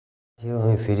यो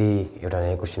हामी फेरि एउटा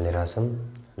नयाँ क्वेसन लिएर आछौँ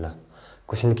ल।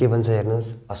 क्वेसन के भन्छ हेर्नुहोस्,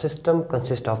 a system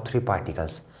consist of 3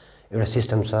 particles. एउटा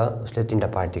सिस्टम छ, उसले 3टा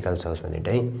पार्टिकल छ उसमा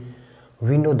है।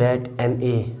 We know that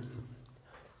MA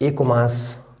A को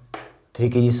मास 3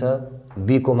 kg छ,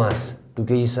 B को मास 2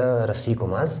 kg छ र C को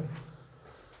मास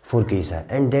 4 kg छ।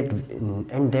 And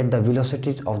that the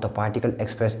भेलोसिटीज of the particle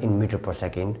express in metre per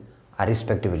second are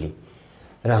respectively.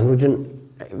 र हाम्रो जुन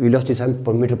भेलोसिटी छ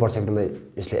पर मिटर पर सेकेन्डमा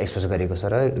यसले एक्सप्रेस गरेको छ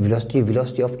र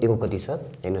भेलोसिटी अफ A को कति छ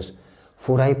हेर्नुहोस्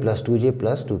 4I + 2J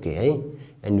 + 2K है।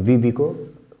 एन्ड BB को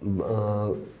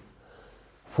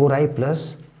 4I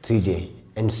 + 3J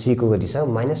एन्ड C को कति छ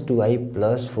 -2I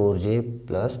 + 4J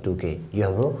 + 2K। यो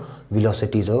हाम्रो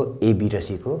भेलोसिटीज हो A, B र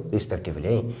C को रेस्पेक्टिभली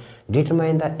है।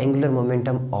 Determine the angular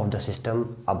momentum of the system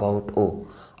about O।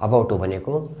 About O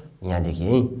भनेको यहाँदेखि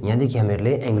है, यहाँदेखि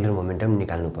हामीहरूले एंगुलर मोमेन्टम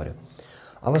निकाल्नु पर्यो।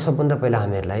 अब सबभन्दा पहिला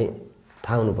हामीहरूलाई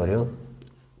थाहा हुनु पर्यो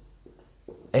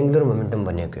एंगुलर मोमेन्टम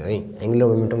भनेको है। एंगुलर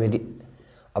मोमेन्टम यदि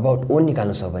अबाउट O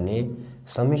निकाल्नु छ भने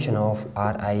समेसन अफ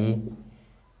RI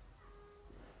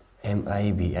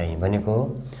MI भनेको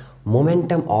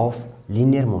मोमेन्टम अफ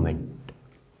लिनियर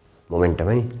मोमेन्टम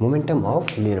है, मोमेन्टम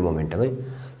अफ लिनियर मोमेन्टम है।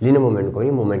 लिनियर मोमेन्टको नि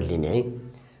मोमेन्ट लिने है।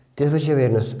 त्यसपछि अब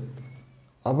हेर्नुहोस्,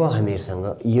 अब हामीहरूसँग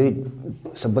यो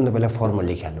सबभन्दा पहिला फर्मुला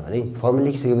लेखिहाल्नु है। फर्मुला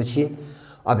लेखिसकेपछि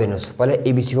अब हेर्नुहोस्, पहिला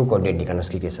ABC को कोअर्डिनेट निकाल्नुहोस्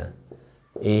के छ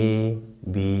A,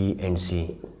 B and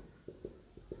C।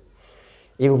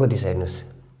 A को कति छ हेर्नुहोस्,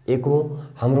 A को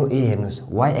हाम्रो A हेर्नुहोस्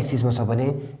y एक्सिसमा छ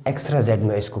भने x र z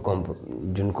मा यसको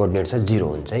जुन कोअर्डिनेट छ 0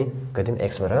 हुन्छ है। कति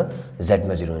x मा र z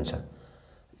मा 0 हुन्छ,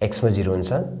 x मा 0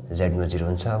 हुन्छ, z मा 0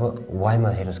 हुन्छ। अब y मा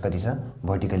हेर्नुहोस् कति छ,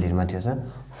 भर्टिकली माथि छ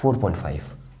 4.5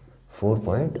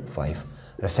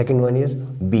 र सेकेन्ड वान इज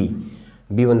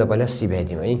B भन्दा पहिला C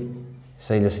भ्याइदिउँ है,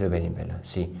 सहिलो भ्याइदिउँ पहिला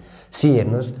C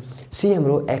हेर्नुहोस्, C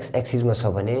हाम्रो x एक्सिसमा छ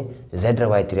भने z र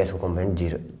y तिर यसको कम्पोनेन्ट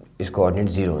 0, यसको कोअर्डिनेट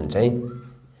 0 हुन्छ है।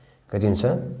 कति हुन्छ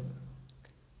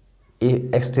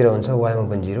x तिर हुन्छ, y मा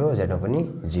पनि 0, z मा पनि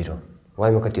 0।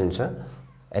 y मा कति हुन्छ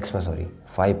x मा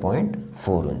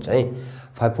 5.4 हुन्छ है।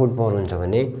 5.4 हुन्छ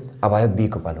भने अब आयो B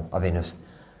को पालो। अब हेर्नुहोस्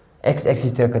x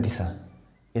एक्सिस तिर कति छ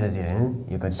यतातिर हैन,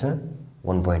 यो कति छ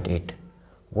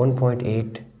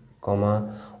 1.8 कमा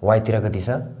y तिर कति छ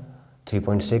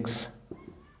 3.6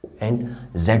 एन्ड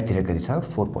z तिर कति छ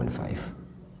 4.5।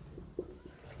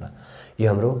 ल यो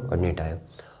हाम्रो कोअर्डिनेट आयो।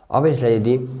 अब यसलाई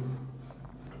यदि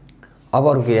अब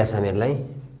अरु के छ हामीहरुलाई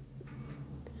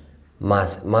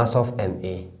mass of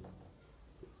MA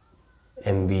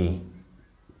MB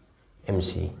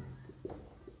MC।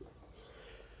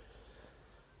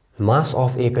 Mass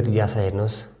of A कति दिया छ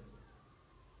हेर्नुस्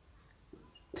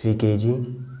 3 kg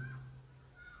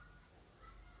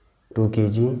 2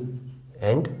 kg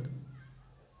and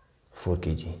 4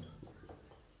 kg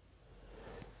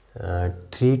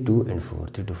 3 2 and 4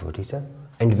 3 2 4 ठीक छ।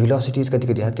 एन्ड भेलोसिटीज कति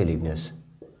दिया त्यो लेख्नुस्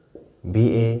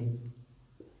BA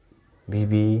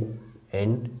BB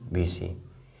and BC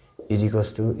is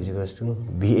equals to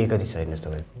BA कति छ हेर्नुस्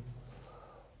तपाईको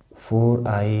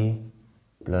 4I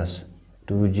 +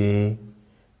 2J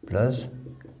 +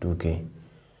 2K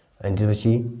अनि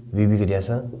त्यसपछि BB कति आछ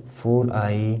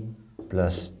 4I +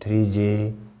 3J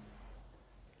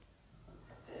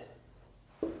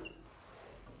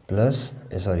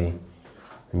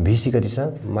BC कति छ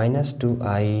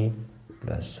 -2I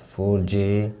 + 4J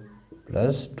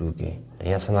 + 2K।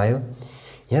 यहाँ समायो।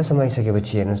 यहाँ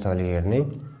समाइसकेपछि हेर्नुस् तपाईले के गर्ने,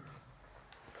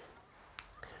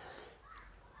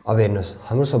 अब हेर्नुस्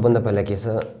हाम्रो सबभन्दा पहिला के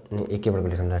छ एकैपटक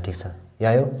लेख्नुला ठीक छ। यो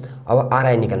आयो। अब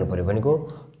RI निकाल्नु पर्यो भनेको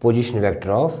position vector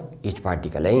of each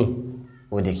particle है,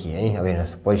 ओ देखिए है। अब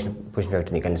हेर्नुस् पोजिसन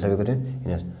वेक्टर निकाल्ने सबैको थियो।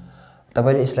 हेर्नुस्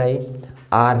तपाईले यसलाई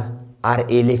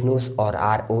RA लेख्नुस् और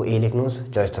ROA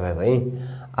लेख्नुस्, चोइस तपाईको है।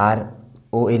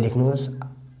 ROA लेख्नुस्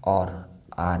और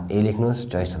RA लेख्नुस्,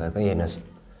 चोइस तपाईको है। हेर्नुस्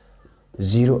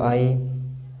 0I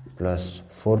 +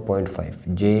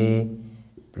 4.5J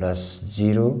 +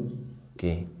 0K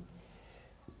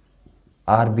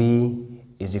RB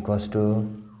is equals to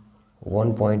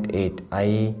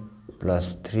 1.8I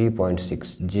 +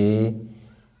 3.6J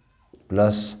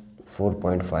 +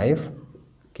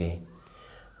 4.5K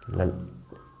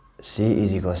C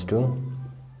is equals to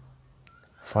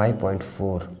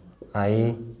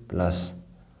 5.4I +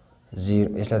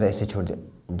 0 यसलाई त यसै छोड्दियो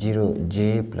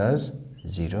 0J +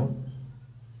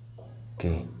 0K।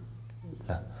 ल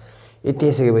यति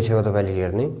आइसकेपछि अब तपाईले के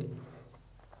गर्ने,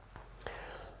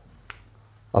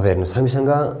 अब हेर्नुस्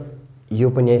हामीसँग यो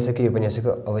पनि आइसक्यो यो पनि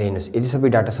आइसक्यो। अब हेर्नुस् यदि सबै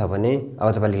डाटा छ भने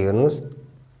अब तपाईले के गर्नुस्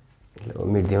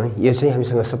मेट्दियौ है। यो चाहिँ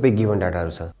हामीसँग सबै गिभन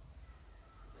डाटाहरु छ।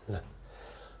 ल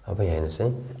अब यहाँ हेर्नुस् है,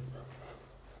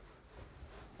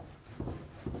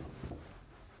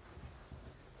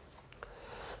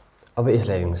 अब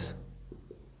यसलाई हेर्नुस्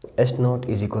S not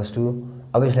is equals two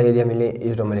अब यसलाई यदि हामीले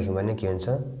यो टर्ममा लेख्यौँ भने के हुन्छ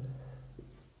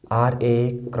RA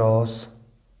cross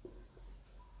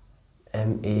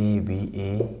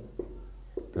एमएबिए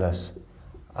plus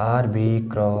R B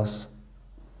cross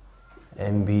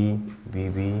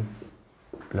एमबीबीबी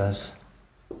plus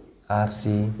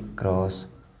RC cross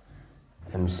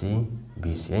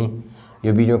MCBC है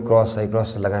यो बिचमा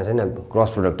क्रस लगाएको छैन क्रस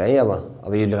प्रोडक्ट है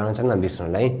अब यो लगाउनु छैन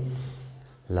बिर्सनलाई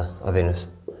ल अब हेर्नुहोस्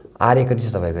आरए कति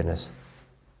छ तपाईँको हेर्नुहोस्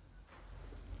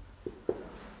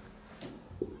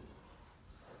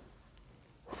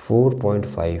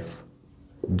 4.5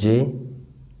 जे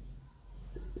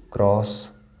क्रस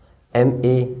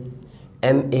एमए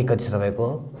कति छ तपाईँको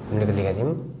हामीले लेखेका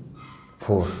थियौँ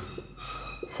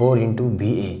 4 इन्टु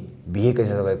भिए कति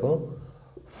छ तपाईँको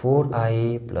 4i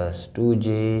plus 2j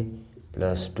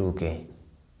plus 2k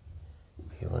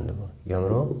यो भन्नुभयो यो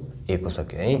हाम्रो ए को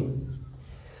सक्यो है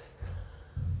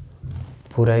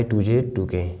 4i 2j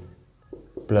 2k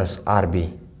plus R B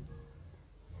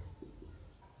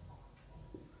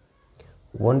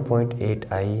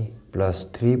 1.8i plus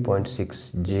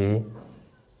 3.6j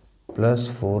plus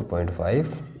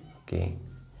 4.5k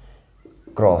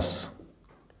cross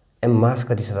am मास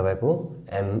कति छ तपाईँको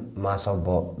एम मास अफ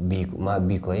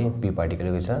बी को है बी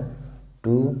पार्टिकल छ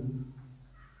 2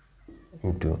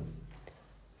 इन्टु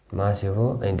मास यो हो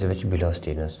अनि त्यसपछि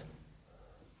भेलोसिटी हेर्नुहोस्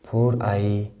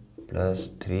 4i प्लस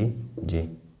 3j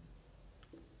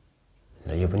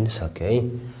ल यो पनि सक्यो है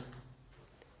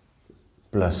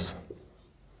प्लस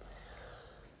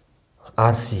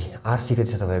आरसी कति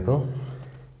छ तपाईँको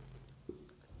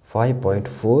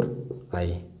 5.4i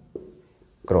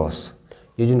क्रस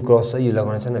यो जुन क्रस छ यो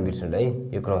लगाउन छ न बिर्सनु है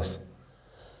यो क्रस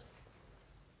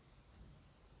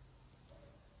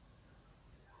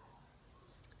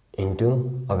इन्टु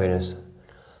अब हेर्नुहोस्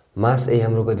मास ए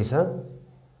हाम्रो कति छ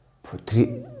 3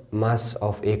 मास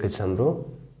अफ ए कति छ हाम्रो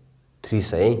 3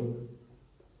 छ है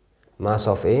मास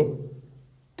अफ ए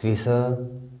 3 छ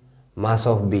मास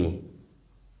अफ बी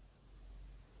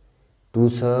 2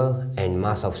 छ एन्ड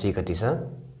मास अफ सी कति छ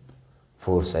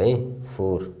 4 छ है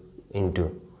 4 इन्टु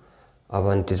अब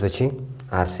अनि त्यसपछि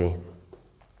आरसी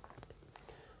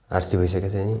भइसकेको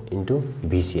छ नि इन्टु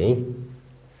बीसी है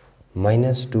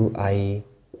minus 2i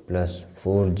plus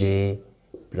 4j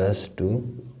plus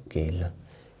 2k ल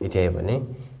यति आयो भने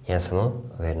यहाँसम्म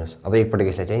अब हेर्नुहोस् अब एकपटक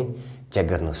यसलाई चाहिँ चेक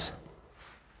गर्नुहोस्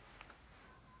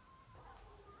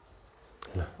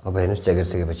ल अब हेर्नुहोस् चेक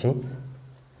गरिसकेपछि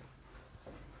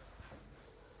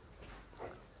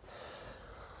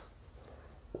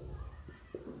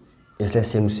यसलाई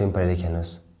सेम टु सेम पाराले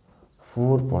लेख्नुहोस्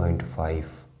 4.5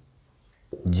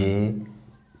 जे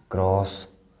क्रस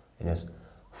हेर्नुहोस्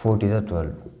 4 टु द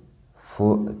 12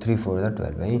 3 4 द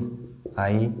 12 है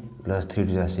आई प्लस 3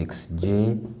 टु द 6 जे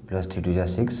प्लस 3 टु द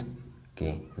 6 के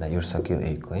ल यो सक्यो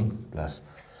 1 है प्लस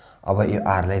अब यो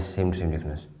आरलाई सेम टु सेम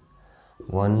लेख्नुहोस्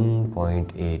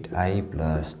 1.8 आई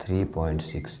प्लस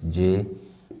 3.6 जे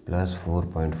प्लस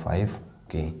 4.5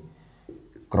 के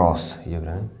क्रस यो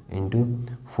ग्राम into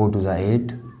 4 to the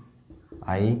 8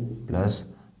 I plus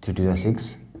 3 to the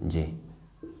 6 जे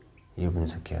यो पनि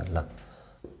सक्यो ल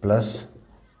प्लस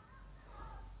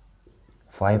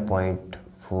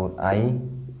 5.4 आई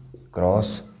क्रस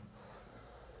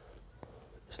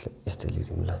यस्तै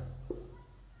लेख्दिउँ ल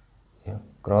यो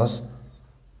क्रस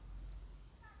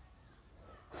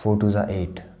 4 टु द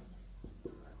 8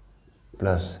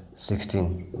 प्लस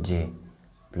 16 जे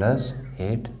प्लस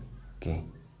 8 के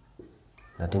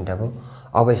ल तीनटा भयो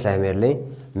अब यसलाई हामीहरूले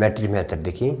म्याट्रिक्स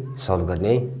मेथडदेखि सल्भ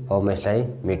गर्ने अब म यसलाई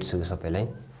मेट्छु सबैलाई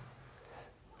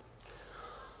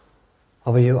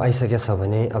अब यो आइसकेको छ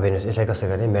भने अब हेर्नुहोस् यसलाई कसरी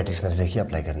गर्ने म्याट्रिक्स मेथडदेखि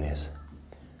अप्लाई गर्ने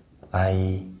आई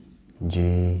जे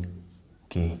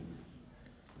के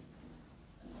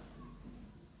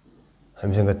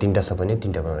हामीसँग तीनटा छ भने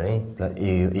तीनटा बनाउने प्लस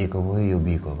ए को भयो यो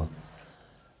बी को भयो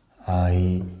आई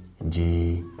जे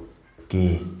के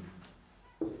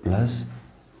प्लस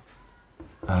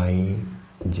आई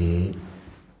जे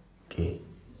के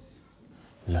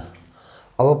ल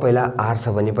अब पहिला आर छ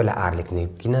भने पहिला आर लेख्ने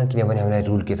किनभने हामीलाई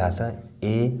रुल के थाहा छ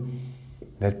ए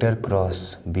vector cross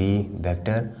be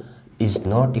vector is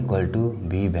not equal to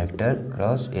be vector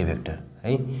cross A vector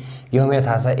है यो हामीलाई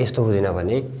थाहा छ यस्तो हुँदैन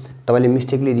भने तपाईँले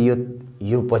मिस्टेकली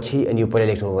यो पछि अनि यो पहिला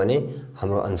लेख्नुभयो भने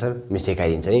हाम्रो आन्सर मिस्टेक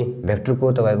आइदिन्छ है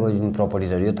भेक्टरको तपाईँको जुन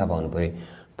प्रपर्टिजहरू यो थाहा पाउनु पऱ्यो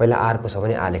पहिला आरको छ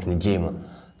भने आर लेख्ने जेमा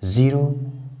 0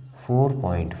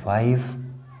 4.5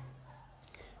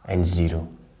 एन्ड 0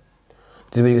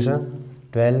 त्यसपछि के छ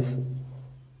 12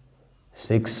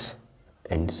 6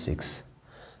 एन्ड 6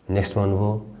 नेक्स्ट वान हो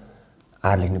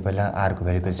आर लेख्ने पहिला आर को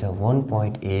भ्यालु कति छ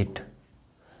 1.8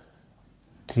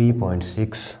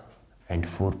 3.6 and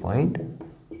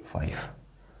 4.5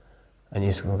 अनि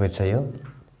यसको कति छ यो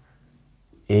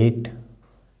 8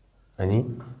 अनि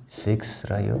 6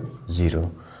 र यो 0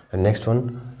 र नेक्स्ट वान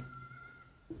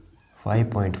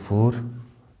 5.4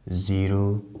 0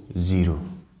 0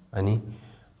 अनि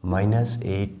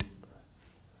 -8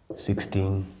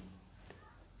 16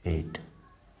 8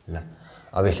 ल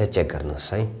अब यसलाई चेक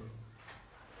गर्नुस् है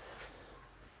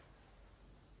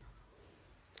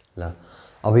ल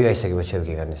अब यो आइसकेपछि अब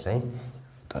के गर्ने यसलाई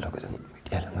तलको जाने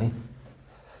मेटिहालौँ है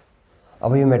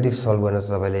अब यो म्याट्रिक्स सल्भ गर्न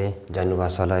तपाईले जान्नु भएको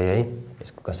छ होला है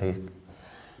यसको कसरी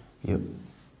यो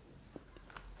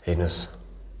हेर्नुस्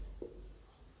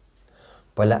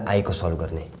पहिला आई को सल्भ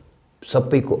गर्ने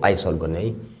सबैको आई सल्भ गर्ने है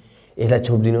यसलाई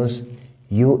छोप्दिनुस्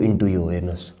यो इन्टु यो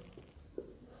हेर्नुस्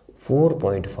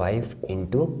 4.5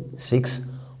 इन्टु 6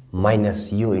 माइनस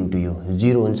यो इन्टु यो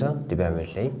 0 हुन्छ त्यो बेला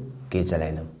हामीले केही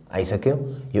चलाएनौँ आइसक्यो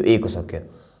यो ए को सक्यो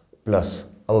प्लस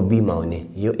अब बी मा आउने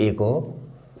यो ए को हो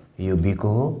यो बी को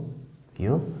हो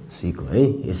यो सी को है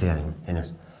यसै कारण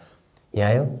हेर्नुस् यहाँ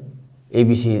आयो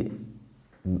एबीसी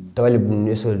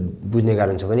तपाईले यसो बुझ्ने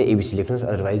गाह्रो छ भने एबीसी लेख्नुस्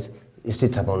अदरवाइज यस्तै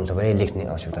थाहा पाउनु छ भने लेख्ने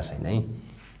आवश्यकता छैन है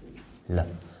ल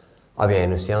अब यहाँ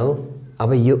हेर्नुस् यहाँ हो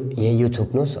अब यो यहाँ यो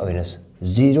छोप्नुस् अब हेर्नुस्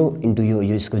 0 इन्टु यो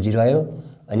यसको 0 आयो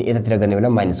अनि यतातिर गर्ने बेला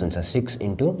माइनस हुन्छ 6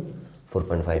 इन्टु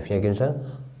 4.5 यहाँ के हुन्छ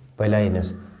पहिला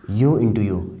हेर्नुस् यो इन्टु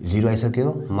यो 0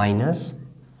 आइसक्यो माइनस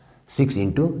 6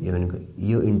 इन्टु यो भनेको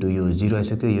यो इन्टु यो 0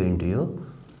 आइसक्यो यो इन्टु यो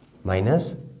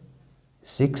माइनस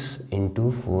 6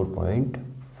 इन्टु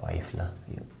 4.5 ल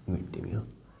यो मेटिदिउँ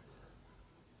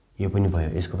यो पनि भयो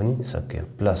यसको पनि सक्यो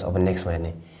प्लस अब नेक्स्टमा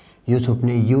हेर्ने यो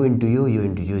छोप्ने यो इन्टु यो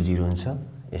इन्टु यो 0 हुन्छ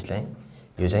यसलाई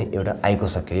यो चाहिँ एउटा आई को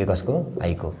सक्यो यो कसको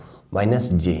आई को माइनस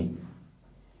जे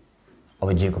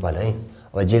अब जे को पालो है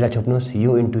अब जे लाई छोप्नुस्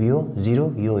यो इन्टु यो 0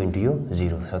 यो इन्टु यो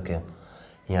 0 सक्यो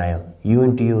यहाँ आयो यो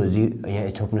इन्टु यो 0 यहाँ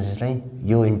छोप्नुस् यसलाई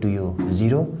यो इन्टु यो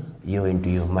 0 यो इन्टु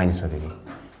यो माइनस सक्यो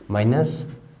माइनस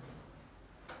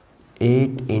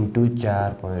 8 इन्टु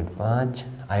 4.5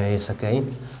 आयो यो सक्यो है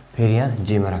फेरि यहाँ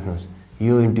जे मा राख्नुस्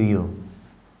यो इन्टु यो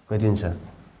कति हुन्छ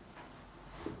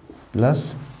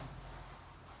प्लस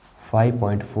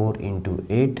 5.4 इन्टु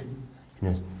 8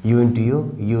 यो इन्टु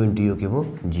यो इन्टु यो के भयो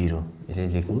 0 यसले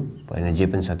लेख्नु परेन जे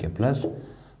पनि सक्यो प्लस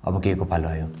अब के को पालो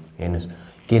आयो हेर्नुस्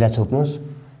केलाई छोप्नुस्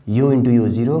यो इन्टु यो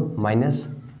 0 माइनस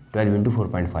 12 इन्टु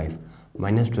 4.5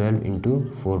 माइनस 12 इन्टु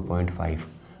 4.5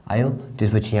 आयो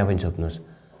त्यसपछि यहाँ पनि छोप्नुस्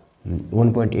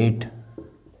 1.8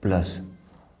 प्लस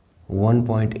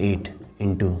 1.8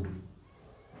 इन्टु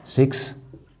 6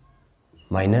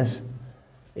 माइनस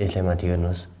यसलाई माथि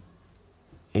गर्नुहोस्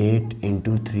 8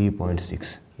 इन्टु 3.6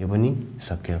 यो पनि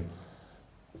सक्यो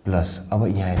प्लस अब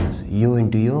यहाँ हेर्नुहोस् यो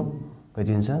इन्टु यो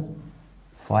कति हुन्छ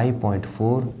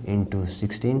 5.4 इन्टु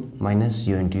 16 माइनस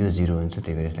यो इन्टु यो 0 हुन्छ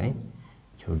त्यही भएर यसलाई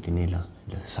छोडिदिने ल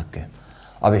सक्यो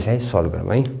अब यसलाई सल्भ गरौँ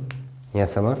है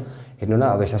यहाँसम्म हेर्नु ल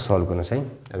अब यसलाई सल्भ गर्नुहोस् है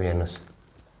अब हेर्नुहोस्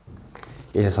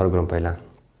यसलाई सल्भ गरौँ पहिला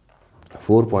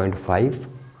 4.5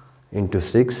 इन्टु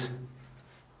 6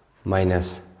 माइनस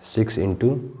 6 इन्टु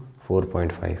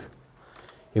 4.5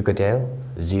 यो कति आयो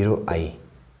 0 आई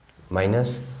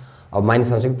माइनस अब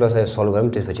माइनस आउँछ कि प्लस आयो सल्भ गरौँ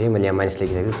त्यसपछि मैले यहाँ माइनस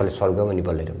लेखिसकेँ पहिला सल्भ गरौँ अनि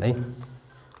बल्ल हेरौँ है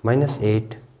माइनस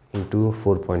 8 इन्टु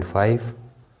 4.5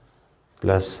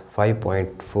 प्लस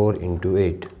 5.4 इन्टु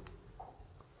 8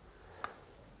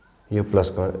 यो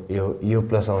प्लस यो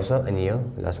प्लस आउँछ अनि यो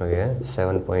लास्टमा के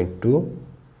 7.2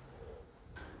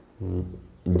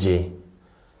 जे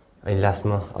अनि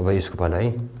लास्टमा अब यसको पालो है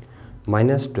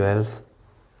minus 12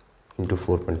 into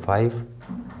 4.5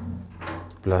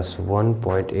 plus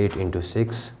 1.8 into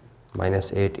 6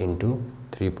 minus 8 into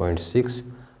 3.6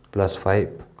 plus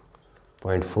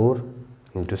 5.4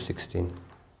 into 16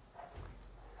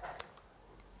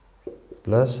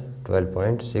 plus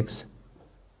 12.6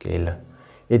 के ल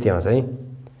यति आउँछ है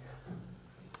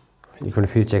एकपल्ट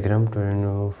फेरि चेक गरौँ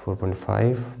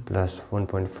 4.5 प्लस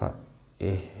 1.5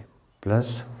 प्लस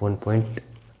 1.5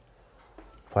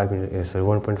 सरी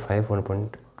 1.5 1.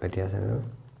 कति आछ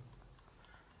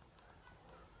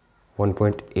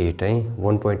 1.8 है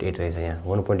 1.8 रहेछ यहाँ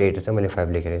 1.8 रहेछ मैले 5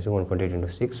 लेखेर छु 1.8 इन्टु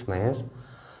 6 माइनस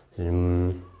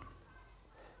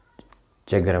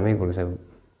चेक गरौँ है एकपल्ट साहब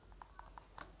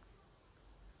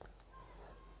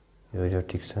यो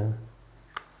ठिक छ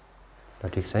ल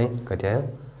ठिक छ है कति आयो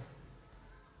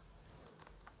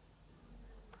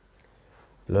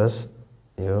प्लस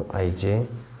यो आइजे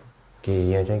के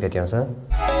यहाँ चाहिँ कति आउँछ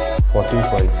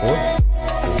 14.4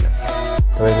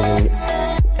 तपाईँको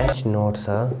एच नोट छ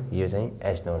यो चाहिँ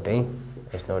एच नोट है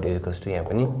H note is equals to यहाँ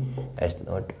पनि H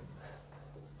note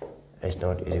is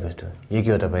equals to यो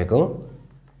के हो तपाईँको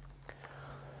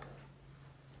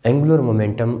एङ्गुलर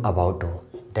मोमेन्टम अबाउट हो,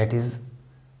 द्याट इज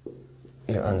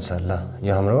यो आन्सर। ल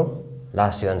यो हाम्रो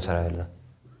लास्ट यो आन्सर हो। ल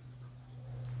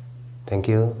थ्याङ्क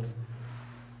यू।